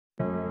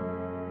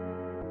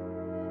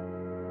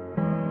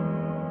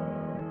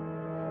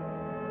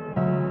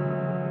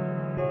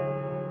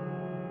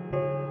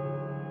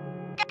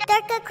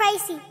America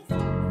crazy.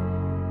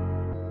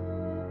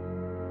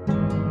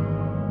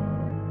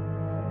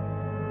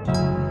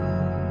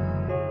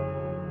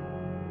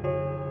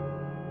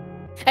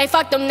 Hey,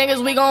 fuck them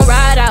niggas, we gon'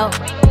 ride out.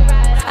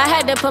 I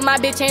had to put my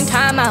bitch in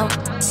timeout.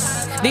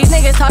 These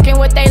niggas talking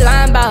what they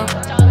lying about.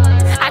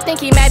 I think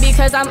he mad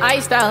because I'm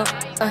iced out.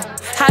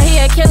 How he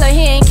a killer,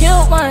 he ain't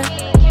killed one.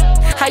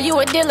 How you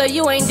a dealer,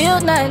 you ain't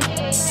dealt none.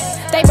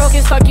 They broke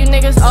as fuck, you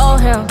niggas owe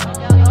him.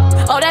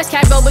 Oh, that's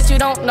Calboy, but you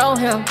don't know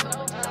him.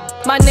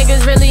 My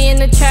niggas really in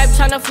the trap,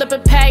 tryna flip a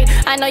pack.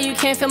 I know you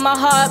can't feel my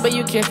heart, but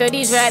you can feel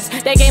these raps.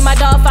 They gave my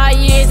dog 5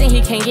 years and he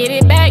can't get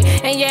it back.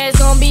 And yeah, it's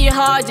gonna be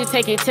hard, just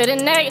take it to the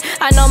neck.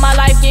 I know my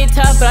life get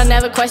tough, but I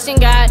never question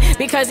God,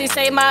 because he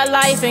saved my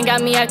life and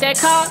got me out that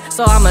car.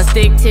 So I'ma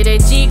stick to the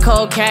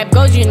G-code, cap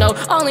goes, you know.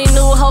 Only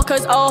new hoe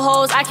cause old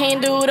hoes, I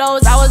can't do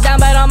those. I was down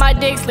bad on my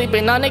dick,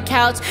 sleeping on the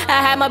couch.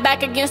 I had my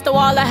back against the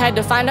wall, I had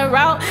to find a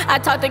route. I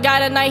talked to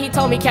God at night, he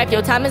told me, Cap,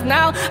 your time is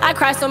now. I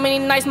cried so many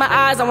nights, my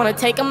eyes, I wanna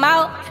take them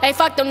out. Hey,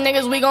 fuck them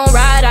niggas, we gon'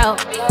 ride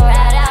out.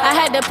 I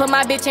had to put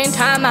my bitch in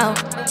timeout.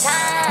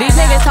 These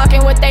niggas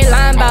talking what they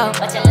lying about.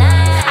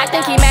 I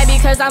think he mad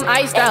because I'm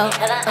iced out.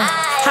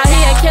 How he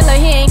a killer,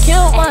 he ain't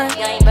killed one.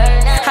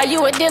 How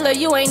you a dealer,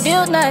 you ain't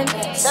dealt none.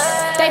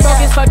 They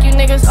broke as fuck, you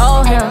niggas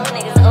owe him.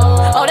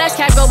 Oh, that's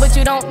Calboy, but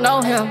you don't know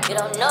him.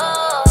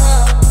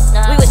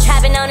 We was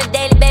trapping on a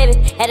daily, baby.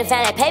 Had to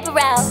find that paper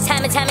route.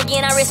 Time and time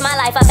again, I risked my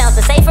life, I found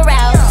some safer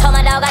route. Told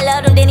my dog I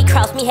loved him, then he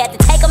crossed me, had to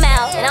take him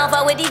out. And I don't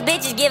fuck with these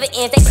bitches, give it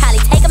inch, they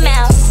probably take him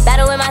out.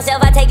 Battle with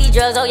myself, I take these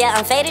drugs, oh yeah,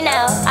 I'm fading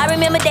out. I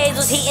remember days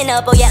was heating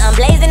up, oh yeah, I'm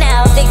blazing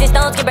out. Sticks and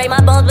stones can break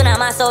my bones, but not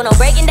my soul, no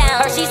breaking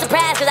down. Her, she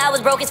surprised, cause I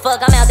was broke as fuck,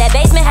 I'm out that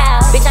basement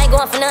house. Bitch, I ain't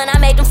going for none, I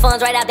made them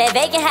funds right out that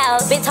vacant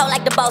house. Been told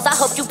like the boss, I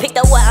hope you picked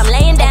up what I'm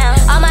laying down.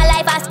 All my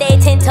life, I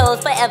stayed 10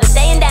 toes, forever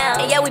staying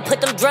down. And yeah, we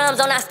put them drums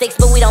on our sticks,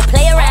 but we don't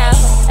play around.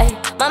 Ay,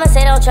 mama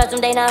say don't trust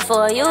them, they not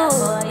for you.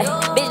 Ay,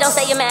 bitch, don't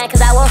say you're mad,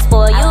 cause I won't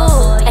spoil you.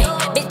 Ay,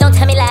 bitch, don't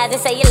tell me lies and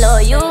say you're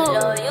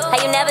loyal. How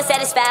you never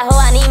satisfied, ho,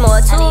 I need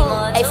more too.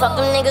 Hey, fuck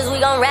them niggas, we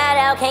gon' ride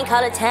out, can't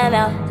call it time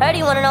out. Heard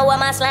he wanna know what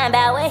my slime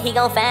bout, where he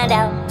gon' find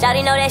out.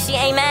 Shawty know that she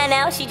ain't mine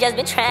now, she just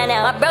been trying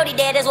out. My brody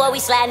dead, that's what we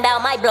sliding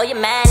out, might blow your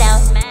mind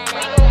out.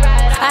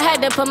 I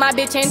had to put my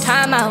bitch in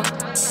timeout.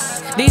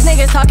 These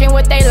niggas talking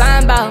what they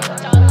lying about.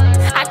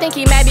 I think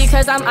he mad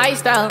because I'm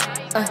iced out.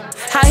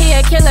 How he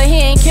a killer, he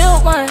ain't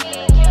killed one.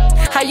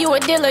 How you a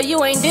dealer,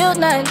 you ain't dealt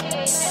none.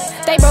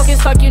 They broke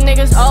as fuck, you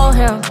niggas owe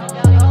him.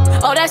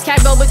 Oh, that's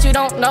Calboy, but you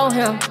don't know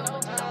him.